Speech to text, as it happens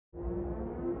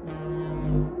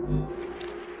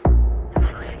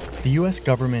The U.S.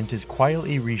 government is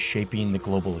quietly reshaping the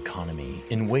global economy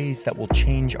in ways that will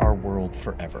change our world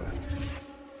forever.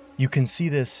 You can see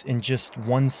this in just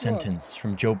one sentence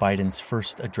from Joe Biden's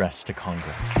first address to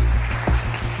Congress.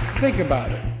 Think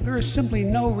about it. There is simply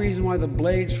no reason why the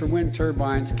blades for wind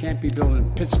turbines can't be built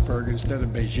in Pittsburgh instead of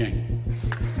Beijing.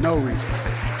 No reason.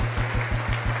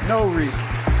 No reason.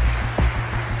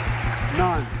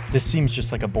 None. This seems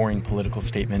just like a boring political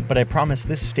statement, but I promise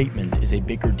this statement is a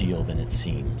bigger deal than it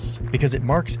seems, because it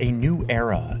marks a new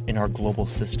era in our global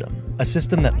system, a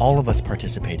system that all of us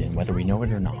participate in, whether we know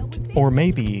it or not. Or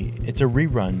maybe it's a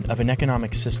rerun of an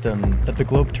economic system that the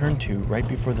globe turned to right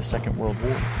before the Second World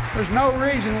War. There's no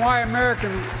reason why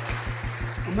American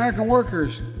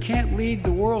workers can't lead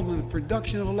the world in the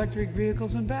production of electric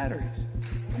vehicles and batteries.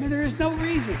 I mean, there is no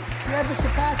reason. We have the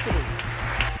capacity.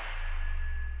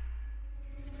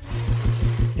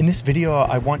 In this video,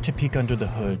 I want to peek under the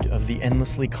hood of the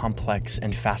endlessly complex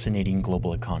and fascinating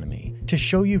global economy to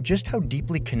show you just how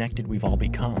deeply connected we've all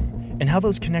become and how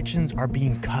those connections are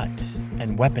being cut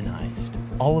and weaponized.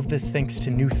 All of this thanks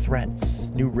to new threats,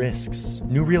 new risks,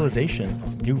 new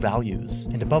realizations, new values,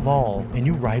 and above all, a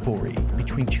new rivalry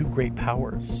between two great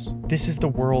powers. This is the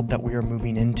world that we are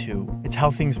moving into. It's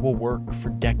how things will work for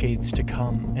decades to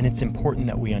come, and it's important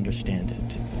that we understand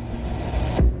it.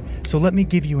 So let me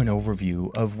give you an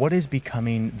overview of what is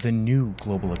becoming the new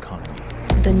global economy.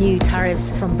 The new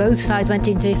tariffs from both sides went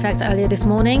into effect earlier this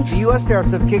morning. The U.S.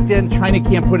 tariffs have kicked in. China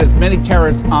can't put as many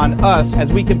tariffs on us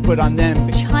as we can put on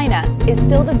them. China is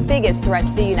still the biggest threat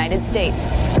to the United States.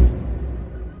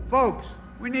 Folks,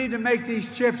 we need to make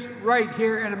these chips right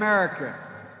here in America.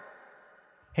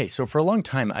 Hey, so for a long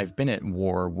time, I've been at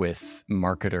war with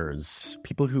marketers,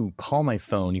 people who call my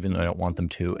phone even though I don't want them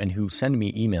to, and who send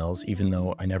me emails even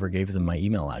though I never gave them my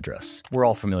email address. We're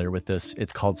all familiar with this.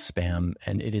 It's called spam,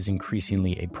 and it is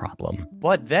increasingly a problem.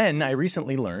 But then I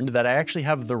recently learned that I actually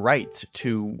have the right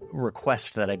to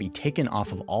request that I be taken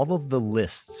off of all of the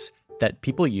lists that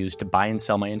people use to buy and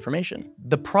sell my information.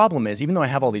 The problem is, even though I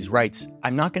have all these rights,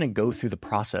 I'm not going to go through the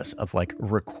process of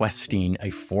requesting a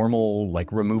formal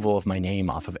removal of my name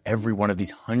off of every one of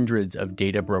these hundreds of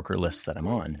data broker lists that I'm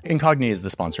on. Incogni is the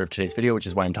sponsor of today's video, which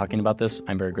is why I'm talking about this.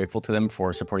 I'm very grateful to them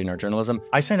for supporting our journalism.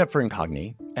 I signed up for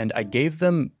Incogni, and I gave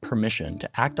them permission to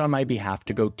act on my behalf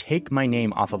to go take my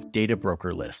name off of data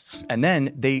broker lists. And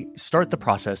then they start the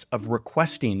process of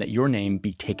requesting that your name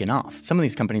be taken off. Some of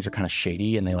these companies are kind of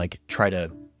shady, and they try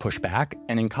to push back,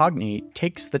 and Incogni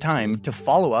takes the time to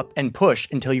follow up and push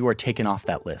until you are taken off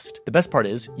that list. The best part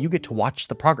is you get to watch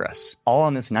the progress, all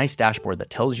on this nice dashboard that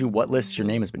tells you what lists your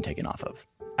name has been taken off of.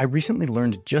 I recently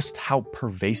learned just how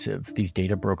pervasive these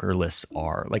data broker lists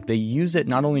are. They use it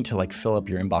not only to fill up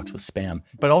your inbox with spam,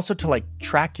 but also to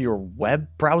track your web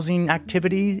browsing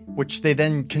activity, which they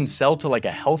then can sell to a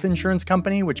health insurance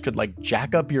company, which could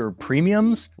jack up your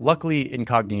premiums. Luckily,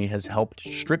 Incogni has helped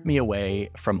strip me away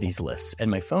from these lists,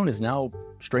 and my phone is now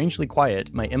strangely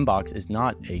quiet. My inbox is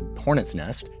not a hornet's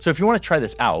nest. So if you want to try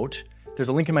this out, there's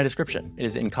a link in my description. It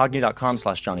is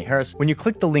incogni.com/Johnny Harris. When you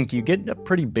click the link, you get a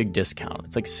pretty big discount.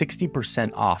 It's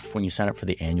 60% off when you sign up for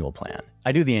the annual plan.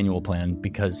 I do the annual plan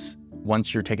because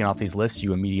once you're taken off these lists,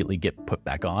 you immediately get put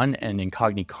back on, and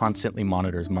Incogni constantly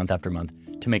monitors month after month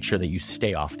to make sure that you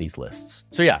stay off these lists.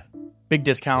 So yeah, big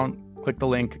discount. Click the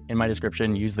link in my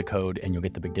description, use the code, and you'll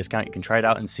get the big discount. You can try it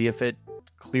out and see if it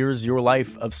clears your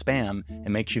life of spam and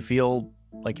makes you feel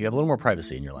like you have a little more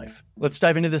privacy in your life. Let's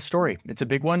dive into this story. It's a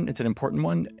big one, it's an important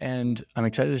one, and I'm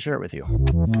excited to share it with you.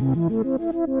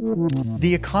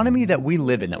 The economy that we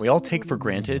live in, that we all take for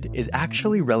granted, is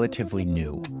actually relatively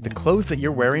new. The clothes that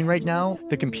you're wearing right now,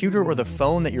 the computer or the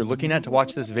phone that you're looking at to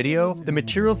watch this video, the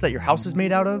materials that your house is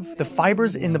made out of, the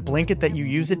fibers in the blanket that you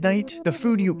use at night, the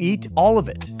food you eat, all of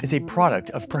it is a product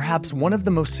of perhaps one of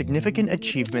the most significant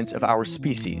achievements of our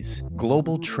species: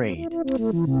 global trade.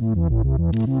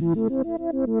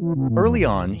 Early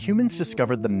on, humans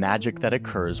discovered the magic that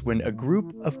occurs when a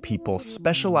group of people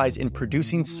specialize in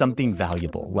producing something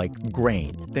valuable, like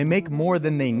grain. They make more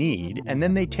than they need, and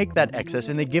then they take that excess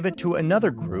and they give it to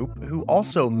another group who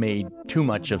also made too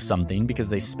much of something because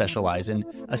they specialize in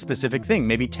a specific thing,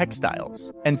 maybe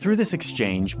textiles. And through this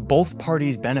exchange, both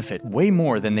parties benefit way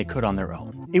more than they could on their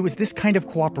own. It was this kind of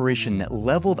cooperation that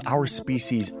leveled our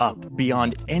species up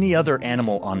beyond any other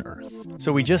animal on Earth.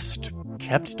 So we just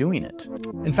kept doing it.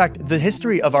 In fact, the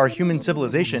history of our human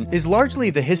civilization is largely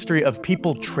the history of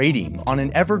people trading on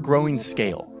an ever-growing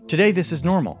scale. Today, this is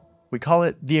normal. We call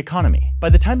it the economy. By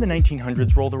the time the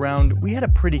 1900s rolled around, we had a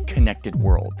pretty connected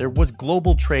world. There was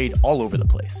global trade all over the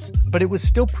place. But it was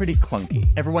still pretty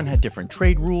clunky. Everyone had different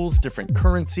trade rules, different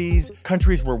currencies.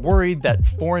 Countries were worried that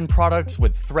foreign products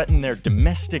would threaten their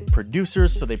domestic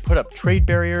producers, so they put up trade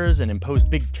barriers and imposed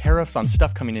big tariffs on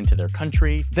stuff coming into their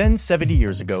country. Then 70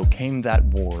 years ago came that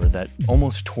war that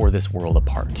almost tore this world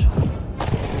apart.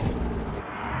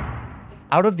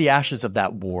 Out of the ashes of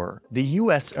that war, the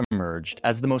US emerged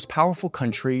as the most powerful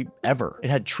country ever. It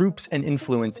had troops and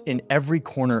influence in every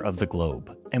corner of the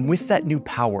globe. And with that new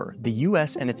power, the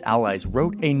US and its allies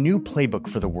wrote a new playbook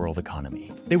for the world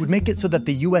economy. They would make it so that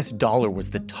the US dollar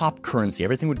was the top currency.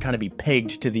 Everything would kind of be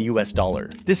pegged to the US dollar.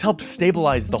 This helped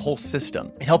stabilize the whole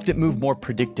system. It helped it move more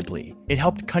predictably. It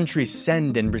helped countries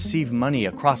send and receive money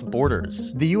across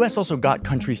borders. The US also got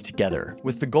countries together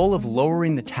with the goal of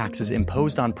lowering the taxes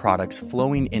imposed on products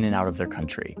flowing in and out of their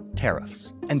country,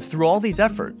 tariffs. And through all these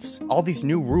efforts, all these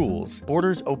new rules,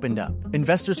 borders opened up.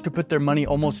 Investors could put their money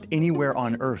almost anywhere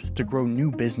on Earth to grow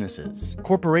new businesses.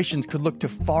 Corporations could look to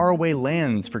faraway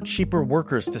lands for cheaper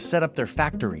workers to set up their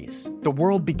factories. The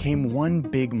world became one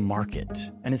big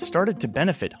market, and it started to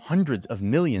benefit hundreds of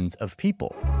millions of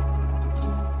people.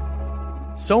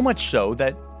 So much so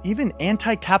that even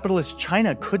anti-capitalist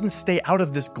China couldn't stay out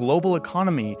of this global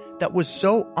economy that was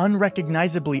so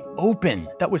unrecognizably open,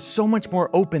 that was so much more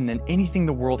open than anything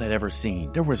the world had ever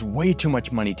seen. There was way too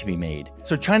much money to be made.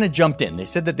 So China jumped in. They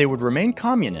said that they would remain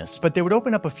communist, but they would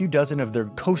open up a few dozen of their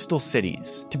coastal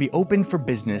cities to be open for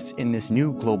business in this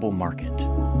new global market.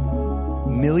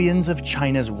 Millions of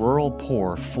China's rural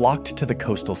poor flocked to the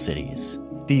coastal cities,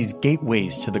 these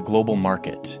gateways to the global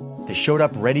market. They showed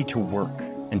up ready to work,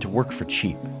 and to work for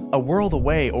cheap. A world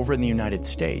away over in the United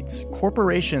States,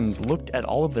 corporations looked at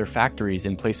all of their factories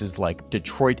in places like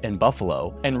Detroit and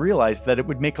Buffalo and realized that it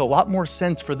would make a lot more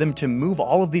sense for them to move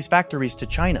all of these factories to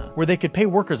China, where they could pay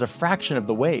workers a fraction of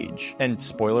the wage. And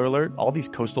spoiler alert, all these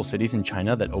coastal cities in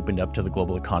China that opened up to the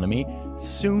global economy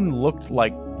soon looked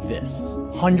like this.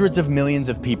 Hundreds of millions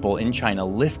of people in China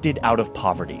lifted out of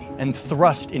poverty and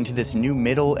thrust into this new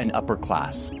middle and upper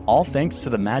class, all thanks to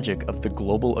the magic of the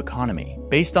global economy,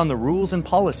 based on the rules and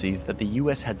policies that the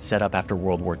US had set up after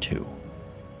World War II.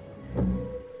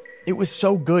 It was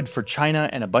so good for China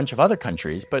and a bunch of other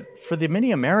countries, but for the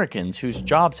many Americans whose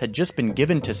jobs had just been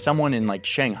given to someone in like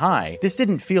Shanghai, this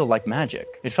didn't feel like magic.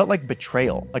 It felt like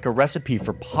betrayal, like a recipe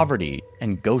for poverty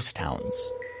and ghost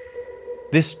towns.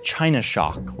 This China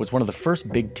shock was one of the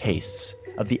first big tastes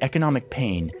of the economic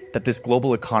pain that this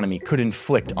global economy could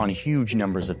inflict on huge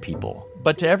numbers of people.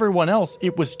 But to everyone else,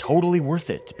 it was totally worth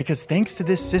it, because thanks to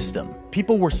this system,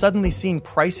 people were suddenly seeing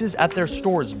prices at their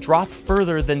stores drop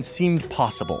further than seemed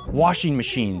possible. Washing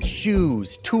machines,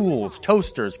 shoes, tools,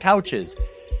 toasters, couches,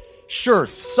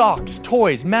 shirts, socks,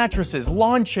 toys, mattresses,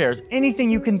 lawn chairs,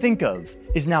 anything you can think of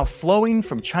is now flowing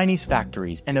from Chinese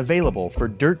factories and available for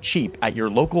dirt cheap at your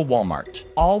local Walmart,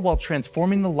 all while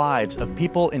transforming the lives of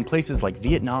people in places like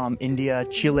Vietnam, India,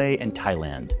 Chile, and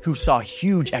Thailand, who saw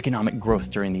huge economic growth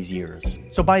during these years.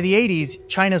 So by the 80s,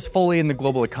 China's fully in the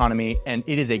global economy, and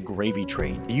it is a gravy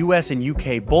train. The US and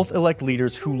UK both elect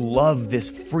leaders who love this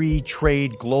free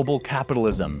trade global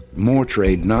capitalism. More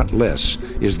trade, not less,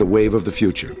 is the wave of the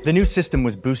future. The new system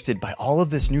was boosted by all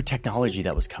of this new technology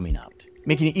that was coming out,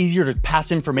 making it easier to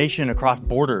pass information across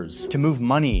borders, to move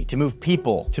money, to move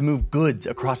people, to move goods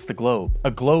across the globe.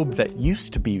 A globe that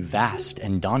used to be vast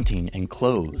and daunting and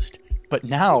closed, but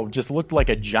now just looked like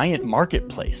a giant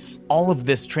marketplace. All of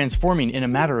this transforming in a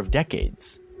matter of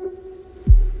decades.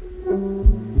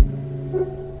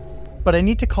 But I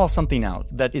need to call something out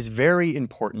that is very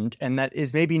important and that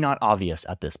is maybe not obvious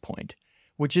at this point,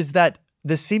 which is that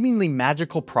the seemingly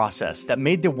magical process that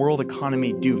made the world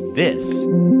economy do this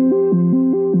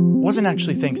wasn't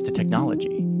actually thanks to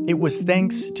technology. It was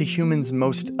thanks to humans'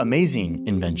 most amazing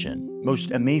invention,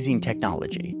 most amazing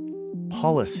technology,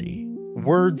 policy.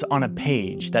 Words on a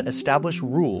page that establish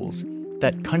rules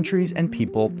that countries and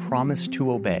people promise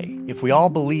to obey. If we all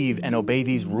believe and obey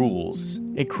these rules,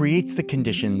 it creates the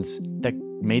conditions that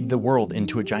made the world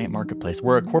into a giant marketplace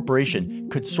where a corporation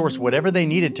could source whatever they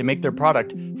needed to make their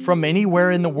product from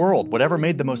anywhere in the world, whatever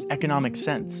made the most economic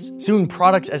sense. Soon,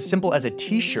 products as simple as a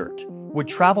t-shirt would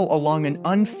travel along an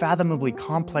unfathomably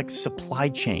complex supply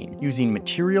chain using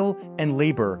material and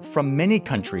labor from many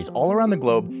countries all around the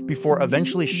globe before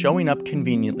eventually showing up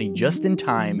conveniently just in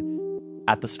time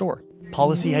at the store.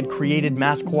 Policy had created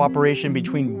mass cooperation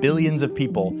between billions of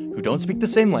people who don't speak the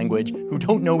same language, who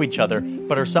don't know each other,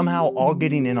 but are somehow all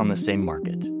getting in on the same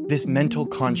market. This mental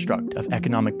construct of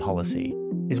economic policy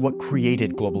is what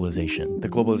created globalization, the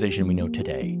globalization we know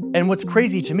today. And what's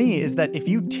crazy to me is that if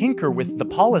you tinker with the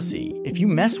policy, if you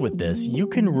mess with this, you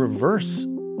can reverse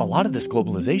a lot of this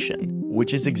globalization,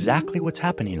 which is exactly what's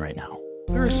happening right now.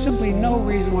 There is simply no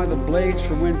reason why the blades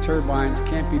for wind turbines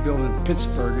can't be built in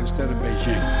Pittsburgh instead of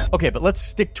Beijing. Okay, but let's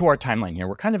stick to our timeline here.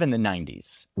 We're kind of in the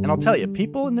 90s. And I'll tell you,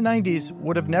 people in the 90s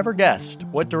would have never guessed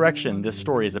what direction this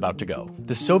story is about to go.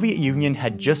 The Soviet Union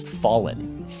had just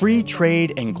fallen. Free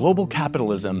trade and global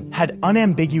capitalism had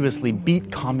unambiguously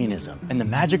beat communism, and the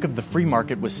magic of the free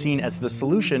market was seen as the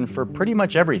solution for pretty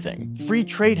much everything. Free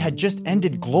trade had just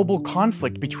ended global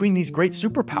conflict between these great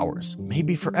superpowers,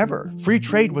 maybe forever. Free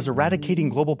trade was eradicating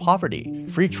global poverty.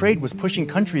 Free trade was pushing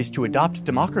countries to adopt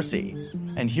democracy.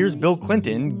 And here's Bill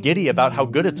Clinton, giddy about how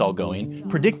good it's all going,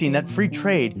 predicting that free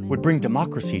trade would bring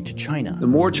democracy to China. The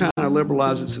more China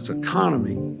liberalizes its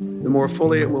economy, the more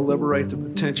fully it will liberate the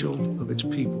potential of its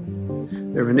people,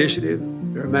 their initiative,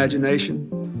 their imagination,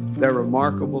 their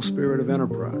remarkable spirit of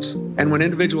enterprise. And when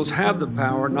individuals have the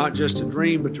power not just to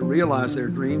dream, but to realize their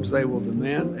dreams, they will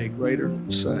demand a greater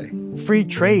say. Free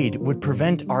trade would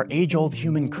prevent our age-old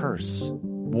human curse,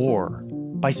 war,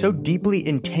 by so deeply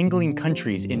entangling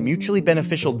countries in mutually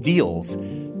beneficial deals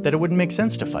that it wouldn't make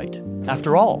sense to fight.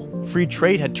 After all, free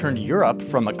trade had turned Europe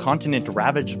from a continent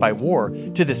ravaged by war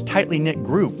to this tightly knit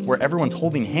group where everyone's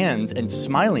holding hands and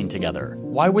smiling together.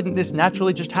 Why wouldn't this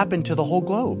naturally just happen to the whole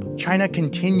globe? China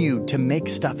continued to make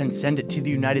stuff and send it to the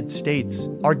United States.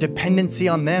 Our dependency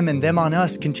on them and them on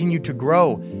us continued to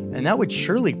grow, and that would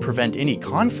surely prevent any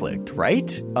conflict,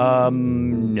 right?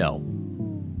 No.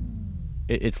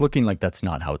 It's looking like that's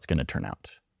not how it's going to turn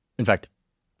out. In fact,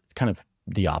 it's kind of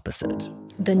the opposite.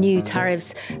 The new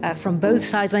tariffs from both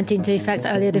sides went into effect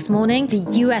earlier this morning. The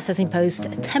US has imposed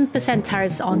 10%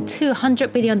 tariffs on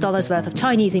 $200 billion worth of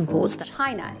Chinese imports.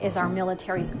 China is our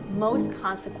military's most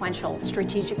consequential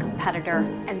strategic competitor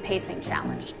and pacing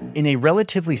challenge. In a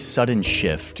relatively sudden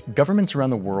shift, governments around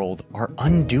the world are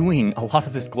undoing a lot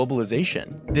of this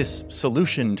globalization, this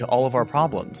solution to all of our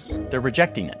problems. They're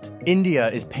rejecting it. India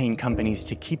is paying companies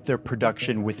to keep their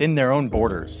production within their own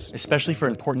borders, especially for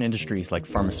important industries like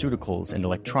pharmaceuticals and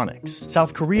electronics.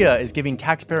 South Korea is giving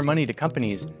taxpayer money to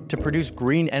companies to produce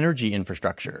green energy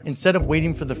infrastructure instead of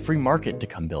waiting for the free market to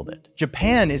come build it.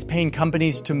 Japan is paying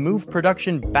companies to move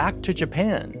production back to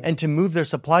Japan and to move their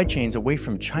supply chains away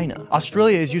from China.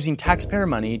 Australia is using taxpayer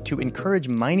money to encourage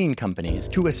mining companies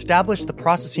to establish the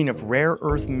processing of rare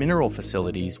earth mineral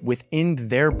facilities within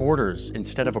their borders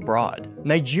instead of abroad.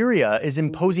 Nigeria is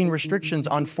imposing restrictions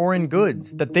on foreign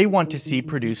goods that they want to see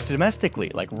produced domestically,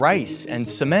 like rice and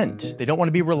cement. They don't want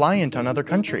to be reliant on other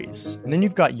countries. And then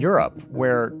you've got Europe,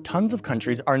 where tons of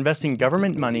countries are investing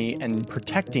government money and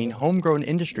protecting homegrown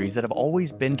industries that have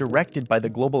always been directed by the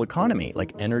global economy,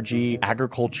 like energy,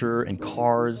 agriculture, and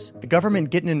cars. The government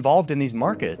getting involved in these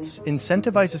markets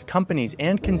incentivizes companies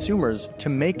and consumers to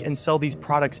make and sell these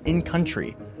products in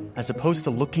country, as opposed to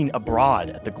looking abroad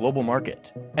at the global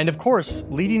market. And of course,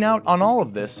 leading out on all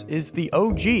of this is the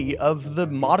OG of the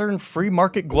modern free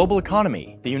market global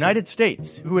economy, the United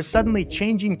States, who is suddenly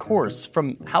changing course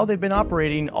from how they've been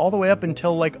operating all the way up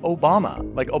until Obama.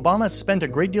 Obama spent a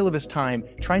great deal of his time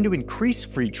trying to increase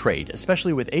free trade,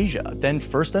 especially with Asia. Then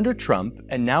first under Trump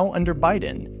and now under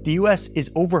Biden, the US is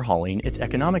overhauling its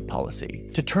economic policy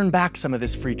to turn back some of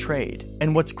this free trade.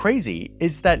 And what's crazy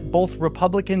is that both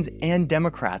Republicans and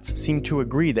Democrats seem to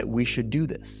agree that we should do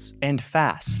this, and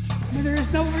fast. There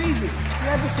is no reason. We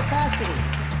have this capacity.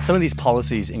 Some of these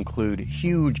policies include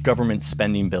huge government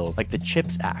spending bills like the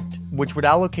CHIPS Act, which would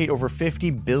allocate over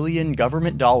 $50 billion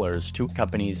government dollars to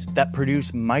companies that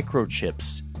produce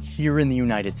microchips here in the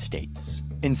United States,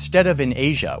 instead of in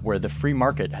Asia, where the free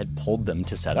market had pulled them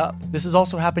to set up. This is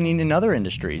also happening in other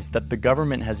industries that the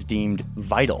government has deemed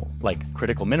vital, like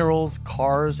critical minerals,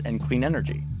 cars, and clean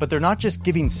energy. But they're not just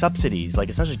giving subsidies,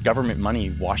 it's not just government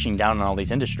money washing down on all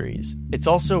these industries. It's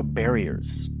also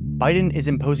barriers. Biden is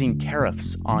imposing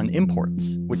tariffs on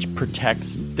imports, which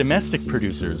protects domestic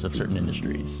producers of certain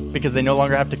industries because they no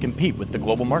longer have to compete with the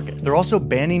global market. They're also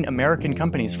banning American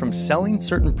companies from selling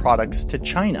certain products to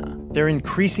China. They're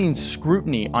increasing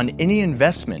scrutiny on any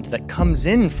investment that comes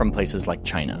in from places like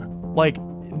China.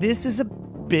 This is a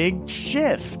big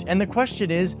shift. And the question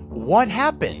is, what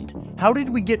happened? How did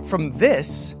we get from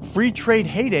this free trade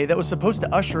heyday that was supposed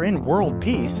to usher in world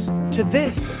peace to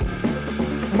this?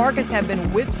 Markets have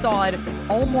been whipsawed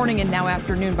all morning and now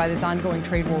afternoon by this ongoing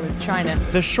trade war with China.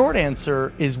 The short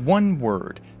answer is one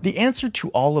word. The answer to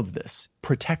all of this: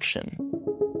 protection.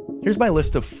 Here's my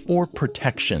list of 4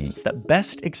 protections that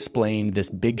best explain this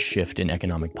big shift in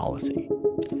economic policy.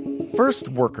 First,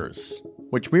 workers.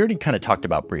 which we already kind of talked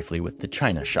about briefly with the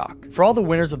China shock. For all the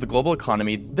winners of the global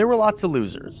economy, there were lots of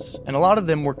losers, and a lot of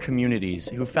them were communities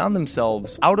who found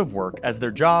themselves out of work as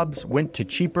their jobs went to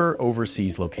cheaper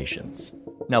overseas locations.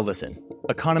 Now listen,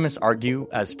 economists argue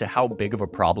as to how big of a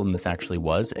problem this actually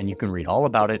was, and you can read all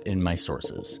about it in my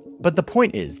sources. But the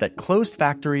point is that closed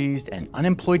factories and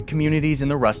unemployed communities in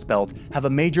the Rust Belt have a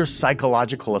major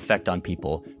psychological effect on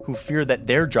people who fear that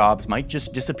their jobs might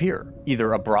just disappear,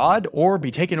 either abroad or be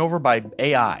taken over by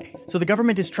AI. So the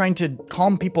government is trying to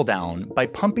calm people down by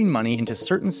pumping money into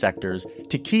certain sectors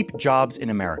to keep jobs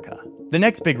in America. The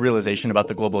next big realization about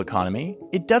the global economy,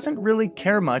 it doesn't really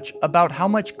care much about how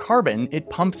much carbon it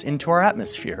pumps into our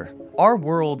atmosphere. Our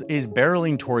world is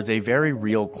barreling towards a very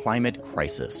real climate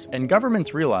crisis, and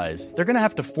governments realize they're going to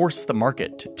have to force the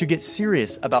market to get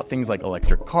serious about things like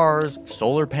electric cars,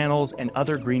 solar panels, and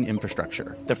other green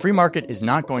infrastructure. The free market is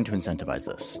not going to incentivize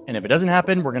this, and if it doesn't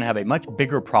happen, we're going to have a much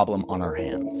bigger problem on our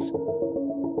hands.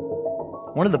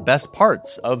 One of the best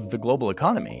parts of the global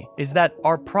economy is that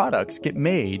our products get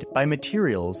made by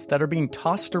materials that are being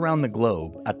tossed around the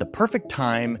globe at the perfect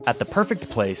time, at the perfect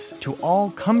place, to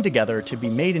all come together to be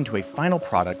made into a final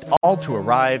product, all to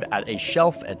arrive at a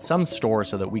shelf at some store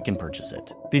so that we can purchase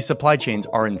it. These supply chains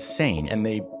are insane, and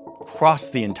they cross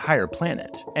the entire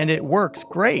planet. And it works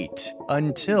great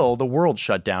until the world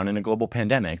shut down in a global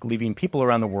pandemic, leaving people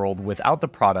around the world without the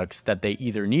products that they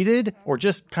either needed or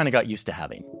just kind of got used to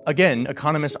having. Again,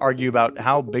 economists argue about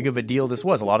how big of a deal this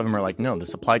was. A lot of them are like, no, the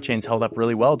supply chains held up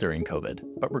really well during COVID.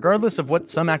 But regardless of what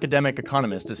some academic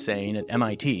economist is saying at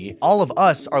MIT, all of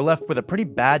us are left with a pretty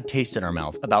bad taste in our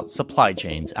mouth about supply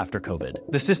chains after COVID.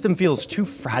 The system feels too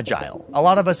fragile. A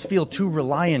lot of us feel too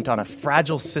reliant on a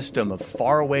fragile system of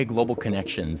faraway global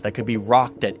connections that could be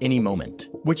rocked at any moment,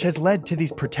 which has led to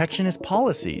these protectionist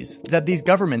policies that these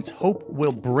governments hope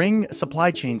will bring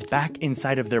supply chains back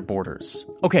inside of their borders.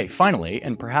 Okay, finally,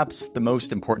 and perhaps the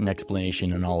most important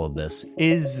explanation in all of this,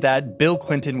 is that Bill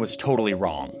Clinton was totally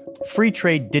wrong. Free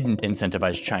trade didn't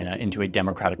incentivize China into a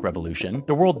democratic revolution.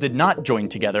 The world did not join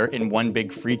together in one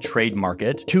big free trade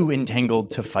market, too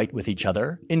entangled to fight with each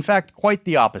other. In fact, quite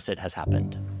the opposite has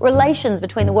happened. Relations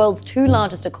between the world's two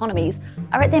largest economies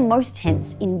are at their most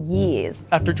tense in years.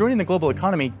 After joining the global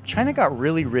economy, China got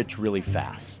really rich really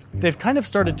fast. They've kind of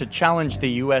started to challenge the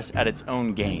US at its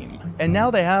own game. And now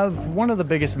they have one of the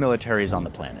biggest militaries on the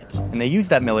planet. And they use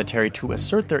that military to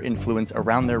assert their influence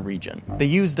around their region. They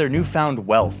use their newfound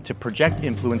wealth to project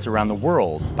influence around the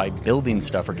world by building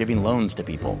stuff or giving loans to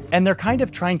people. And they're kind of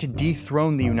trying to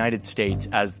dethrone the United States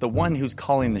as the one who's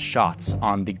calling the shots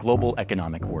on the global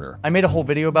economic order. I made a whole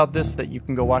video about this that you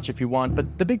can go watch if you want,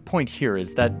 but the big point here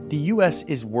is that the US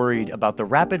is worried about the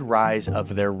rapid rise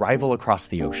of their rival across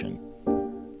the ocean.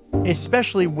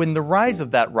 Especially when the rise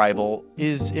of that rival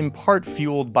is in part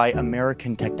fueled by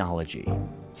American technology.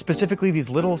 Specifically these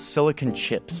little silicon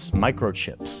chips,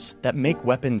 microchips, that make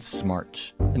weapons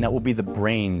smart, and that will be the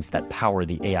brains that power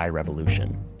the AI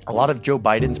revolution. A lot of Joe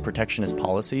Biden's protectionist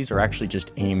policies are actually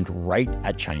just aimed right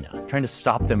at China, trying to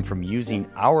stop them from using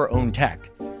our own tech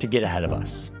to get ahead of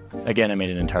us. Again, I made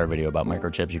an entire video about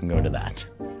microchips. You can go into that.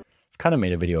 I've kind of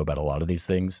made a video about a lot of these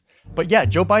things. But yeah,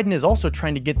 Joe Biden is also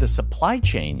trying to get the supply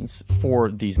chains for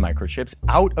these microchips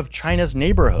out of China's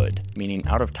neighborhood, meaning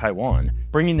out of Taiwan,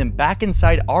 bringing them back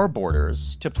inside our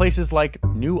borders to places like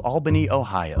New Albany,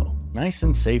 Ohio, nice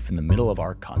and safe in the middle of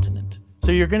our continent.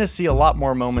 So you're going to see a lot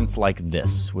more moments like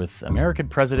this, with American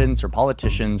presidents or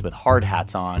politicians with hard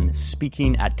hats on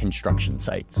speaking at construction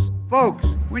sites. Folks,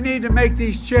 we need to make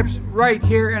these chips right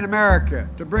here in America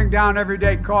to bring down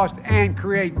everyday cost and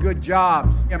create good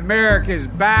jobs. America's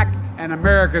back and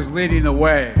America's leading the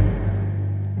way.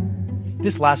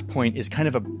 This last point is kind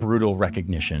of a brutal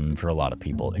recognition for a lot of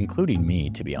people, including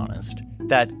me, to be honest,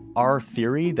 that our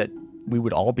theory that we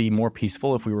would all be more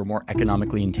peaceful if we were more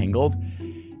economically entangled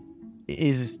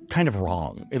is kind of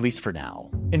wrong, at least for now.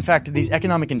 In fact, these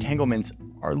economic entanglements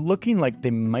are looking like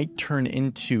they might turn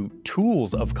into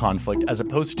tools of conflict as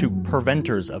opposed to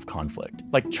preventers of conflict.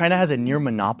 Like China has a near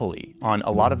monopoly on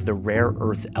a lot of the rare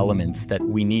earth elements that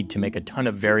we need to make a ton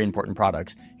of very important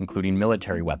products, including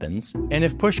military weapons. And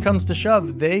if push comes to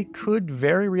shove, they could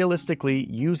very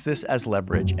realistically use this as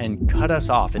leverage and cut us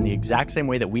off in the exact same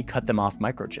way that we cut them off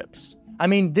microchips. I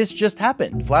mean, this just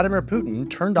happened. Vladimir Putin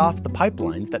turned off the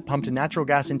pipelines that pumped natural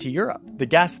gas into Europe, the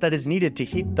gas that is needed to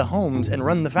heat the homes and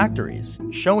run the factories,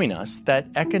 showing us that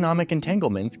economic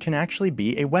entanglements can actually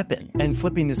be a weapon and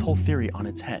flipping this whole theory on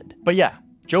its head. But yeah,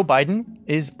 Joe Biden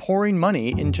is pouring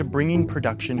money into bringing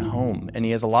production home, and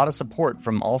he has a lot of support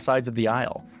from all sides of the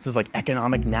aisle. This is like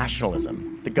economic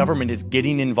nationalism. The government is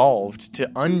getting involved to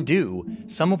undo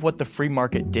some of what the free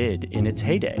market did in its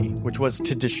heyday, which was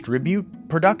to distribute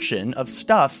production of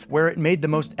stuff where it made the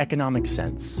most economic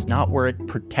sense, not where it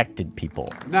protected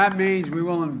people. And that means we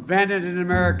will invent it in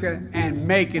America and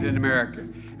make it in America.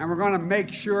 And we're going to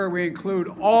make sure we include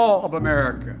all of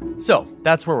America. So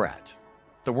that's where we're at.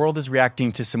 The world is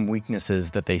reacting to some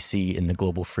weaknesses that they see in the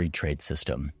global free trade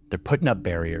system. They're putting up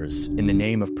barriers in the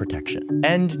name of protection.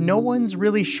 And no one's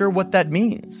really sure what that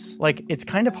means. Like, it's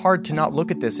kind of hard to not look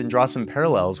at this and draw some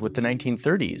parallels with the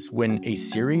 1930s, when a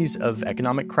series of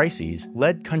economic crises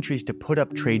led countries to put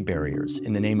up trade barriers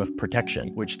in the name of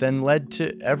protection, which then led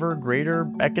to ever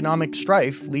greater economic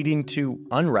strife, leading to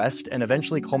unrest and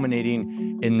eventually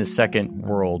culminating in the Second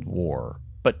World War.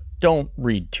 Don't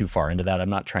read too far into that.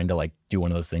 I'm not trying to do one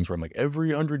of those things where I'm like, every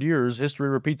 100 years, history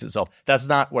repeats itself. That's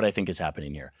not what I think is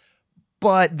happening here.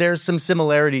 But there's some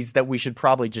similarities that we should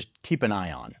probably just keep an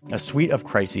eye on. A suite of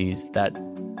crises that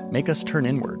make us turn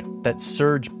inward, that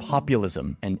surge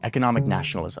populism and economic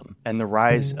nationalism, and the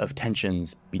rise of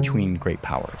tensions between great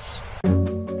powers.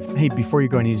 Hey, before you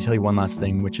go, I need to tell you one last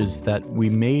thing, which is that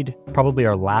we made probably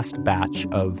our last batch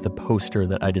of the poster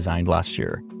that I designed last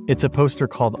year. It's a poster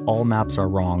called All Maps Are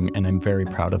Wrong, and I'm very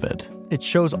proud of it. It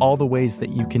shows all the ways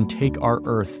that you can take our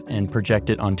Earth and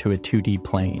project it onto a 2D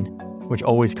plane, which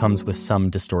always comes with some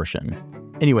distortion.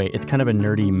 Anyway, it's kind of a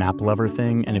nerdy map lover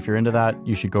thing, and if you're into that,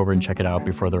 you should go over and check it out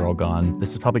before they're all gone. This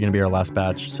is probably going to be our last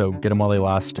batch, so get them while they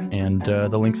last, and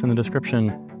the link's in the description.